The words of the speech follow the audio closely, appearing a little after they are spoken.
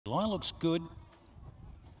Line looks good.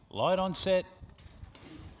 Light on set.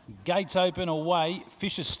 Gates open away.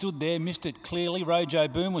 Fisher stood there, missed it clearly. Rojo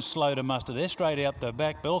Boom was slow to muster there, straight out the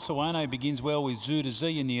back. Belsuano begins well with Zuda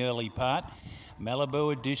Z in the early part.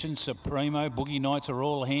 Malibu Edition, Supremo, Boogie Nights are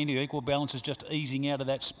all handy. Equal Balance is just easing out of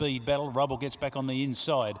that speed battle. Rubble gets back on the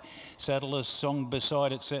inside. Saddler's Song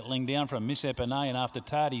beside it, settling down from Miss Epinay, and after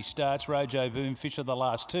Tardy starts, Rojo Boom, Fisher the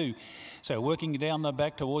last two. So working down the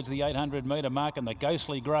back towards the 800 metre mark, and the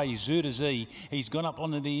ghostly grey Zuda Z. He's gone up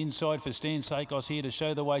onto the inside for Stan Sakos here to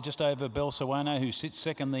show the way just over Belsuano, who sits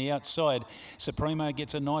second the outside. Supremo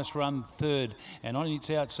gets a nice run third, and on its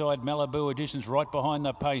outside, Malibu Edition's right behind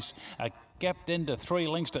the pace. A gap then to 3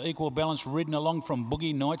 lengths to Equal Balance, ridden along from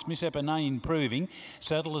Boogie Nights. Miss Epinay improving.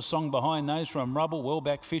 Saddler's Song behind those from Rubble,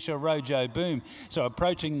 Wellback, Fisher, Rojo Boom. So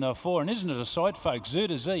approaching the 4, and isn't it a sight, folks?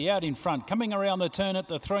 Zuda Z out in front, coming around the turn at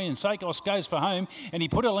the 3, and Sakos goes for home, and he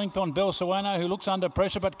put a length on Belsuano, who looks under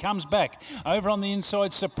pressure but comes back. Over on the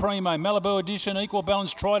inside, Supremo. Malibu Edition, Equal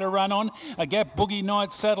Balance, try to run on. A gap, Boogie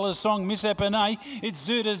Nights, Saddler's Song, Miss Epinay. It's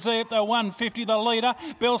Zuda Z at the 150, the leader.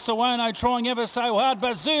 Belsuano trying ever so hard,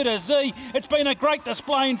 but Zuda Z, it's been a great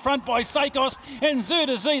display in front by Sakos and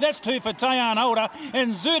Zuda Z. That's 2 for Tayan Holder,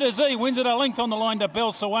 and Zuda Z wins it a length on the line to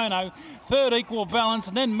Belsuano. Third, Equal Balance,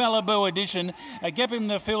 and then Malibu Edition. A gap in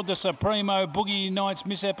the field to Supremo, Boogie Nights,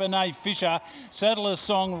 Miss Epinay, Fisher, Saddler's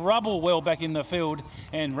Song, Rubble well back in the field,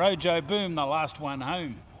 and Rojo Boom the last one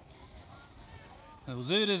home. Well,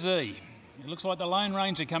 Zuda Z. It looks like the Lone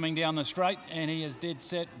Ranger coming down the straight, and he is dead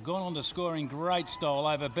set, gone on to score in great style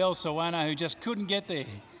over Belsuano, who just couldn't get there.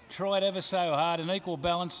 Tried ever so hard, and Equal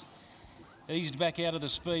Balance eased back out of the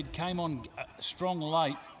speed, came on strong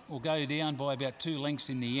late, will go down by about 2 lengths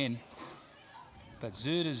in the end. But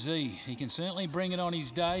Zuda Z, he can certainly bring it on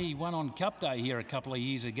his day. He won on Cup Day here a couple of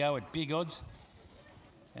years ago at big odds.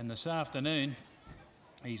 And this afternoon,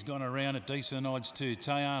 he's gone around at decent odds too.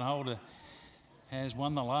 Tayan Holder has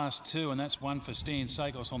won the last 2, and that's one for Stan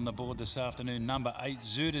Sakos on the board this afternoon. Number 8,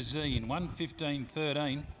 Zuda Z in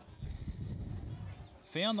 1:15.13.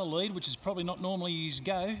 Found the lead, which is probably not normally his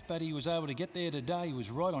go, but he was able to get there today. He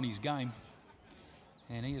was right on his game,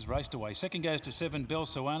 and he has raced away. Second goes to 7,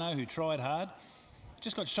 Belsuano, who tried hard.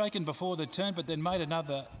 Just got shaken before the turn, but then made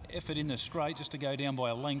another effort in the straight just to go down by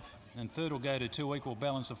a length. And third will go to 2, Equal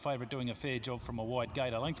Balance, the favourite, doing a fair job from a wide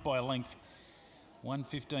gate. A length by a length.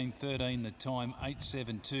 1:15.13 the time,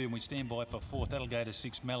 8:72, and we stand by for fourth. That'll go to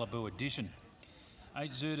 6, Malibu Edition.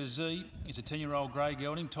 8, Zuda Z. It's a 10-year-old grey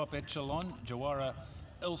gelding, top echelon. Jawara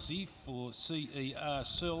Elsie for CER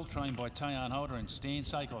Searle, trained by Tayan Holder, and Stan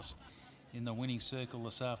Sakos in the winning circle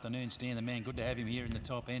this afternoon. Stan the man, good to have him here in the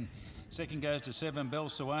top end. Second goes to 7,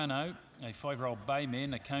 Belsuano, a 5-year-old bay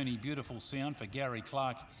man, a Coney Beautiful Sound for Gary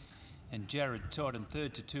Clark and Jared Todd. And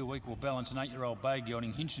third to 2, Equal Balance, an 8-year-old bay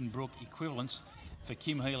gelding, Hinchinbrook Equivalence for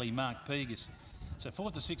Kim Healy, Mark Pegas. So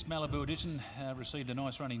 4th to 6, Malibu Edition received a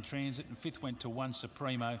nice run in transit, and 5th went to 1,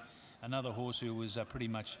 Supremo, another horse who was pretty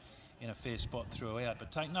much in a fair spot throughout.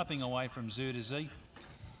 But take nothing away from Zuda Z.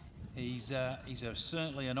 He's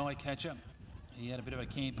certainly an eye catcher. He had a bit of a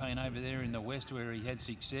campaign over there in the west where he had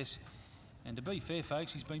success. And to be fair,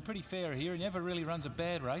 folks, he's been pretty fair here. He never really runs a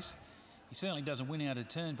bad race. He certainly doesn't win out of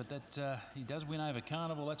turn, but that he does win over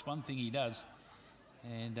Carnival. That's one thing he does.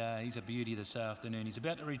 And he's a beauty this afternoon. He's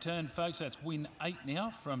about to return, folks. That's win 8 now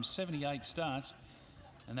from 78 starts.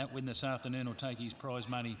 And that win this afternoon will take his prize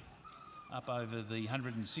money up over the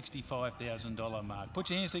 $165,000 mark. Put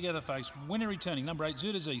your hands together, folks. Winner returning, number 8,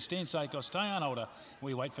 Zuda Z, Stan Sakos, Tayan Holder.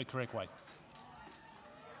 We wait for correct weight.